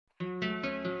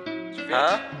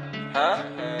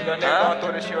Young nigga going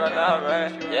through this shit right now,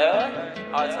 man. Yeah.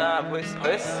 All the time, puss.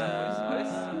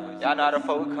 Y'all know how the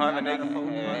fuck we coming, nigga.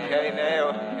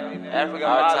 K-Nail. African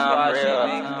all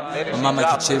My mama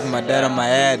keep chipping, my dad on my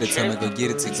ad. They tell me go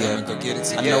get it together.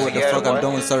 I know what the fuck I'm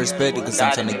doing, so respect it, cause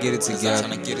I'm tryna get it together.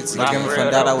 My grandma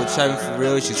found out I was trapping for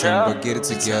real, she told me go get it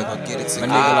together. My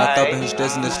nigga locked up and he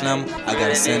stressed in the slam, I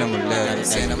gotta send him a letter. I'm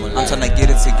tryna get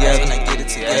it together,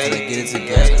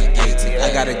 I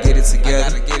gotta get it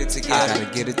together.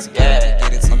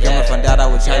 My grandma found out I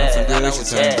was trapping for real, she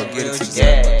told me go get it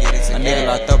together. My nigga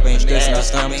locked up and he stressed in the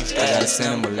slam, I gotta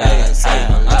send him a letter.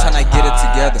 I'm tryna get it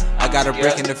together. I got a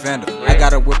brick in the fender. I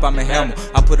got a whip on my hammer.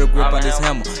 I put a grip on this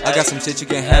hammer. I got some shit you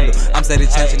can handle. I'm steady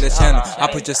changing the channel. I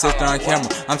put your sister on camera.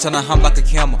 I'm tryna hum like a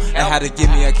camel. And how to give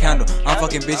me a candle. I'm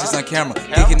fucking bitches on camera.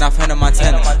 Thinking off Hannah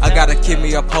Montana. I gotta keep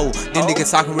me a pole. These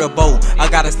niggas talking real bold. I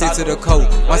gotta stick to the code.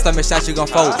 One stomach shot you gon'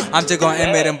 fold. I'm just gon'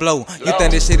 aim it and blow. You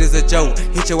think this shit is a joke?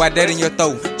 Hit you right dead in your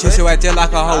throat. Choose you right there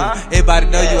like a hoe. Everybody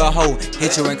know you a hoe.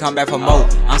 Hit you and come back for more.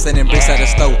 I'm sending bricks at the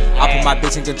stove. I put my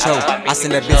bitch in control. I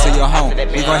send that bitch to your home.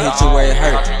 We gon' hit you where it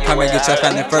hurt. Come and get your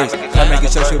family first. Come and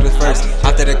get your shooters first.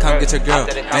 After that, come get your girl.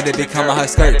 And they come on her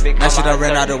skirt. Now she done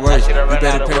ran out of words. You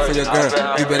better pay for your girl.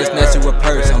 You better snatch you a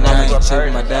purse. My mama ain't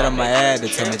tripping, my dad on my ad. They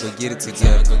tell me go get it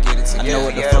together. I know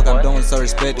what the fuck I'm doing, so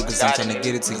respect it, cause I'm tryna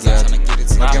get it together.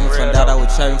 My grandma found out I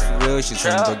was trapping for real, she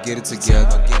told me go get it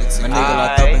together. My nigga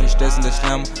locked up and he stressed in the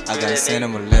slam, I gotta send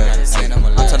him a letter. I'm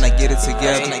tryna get it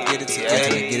together. I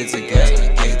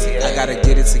gotta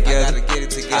get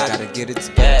it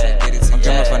together. My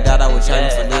grandma found out I was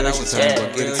trapping for real, she told me go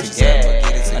get it together.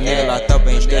 My nigga locked up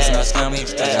and he stressed in the slam, I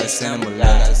gotta send him a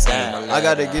letter. I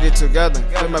gotta get it together.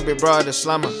 Feel my big bro at the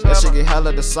slammer. That shit get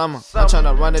hella this summer. I'm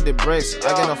tryna run at the brakes.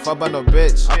 I get no fuck by no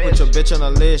bitch. I put your bitch on a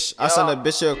leash. I send a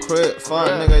bitch to a crib. Fuck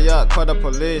nigga, y'all call the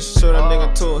police. Shoot a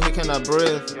nigga too, he cannot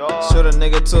breathe. Shoot a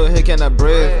nigga too, he cannot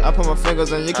breathe. I put my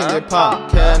fingers and you can get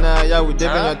popped. Care now, y'all we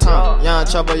dip in your tongue. Young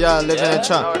chopper, y'all live in a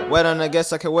trap. Wait on the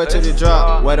gas, I can wait till the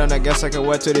drop.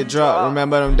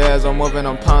 Remember them days, I'm moving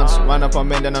on punch. Run up on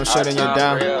me, then I'm shooting you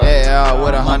down. Yeah,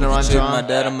 with 100 on drum. My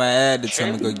dad on my ad, they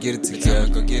tell me go get it together. I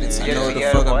know what the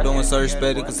fuck I'm doing, so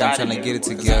respect it, cause I'm tryna get it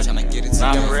together. My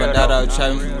grandma found out I was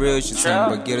trapping for real, she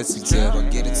told me go get it together.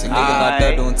 Nigga locked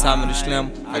up doing time in the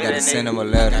slam, I gotta send him a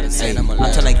letter. I'm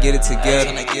tryna get it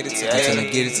together. I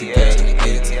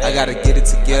gotta get it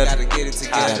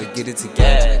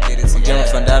together. My grandma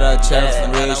found out I was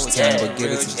trapping for real, she told me go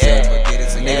get it together.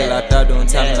 Nigga locked up doing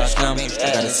time in the slam, I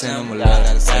gotta send him a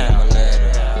letter.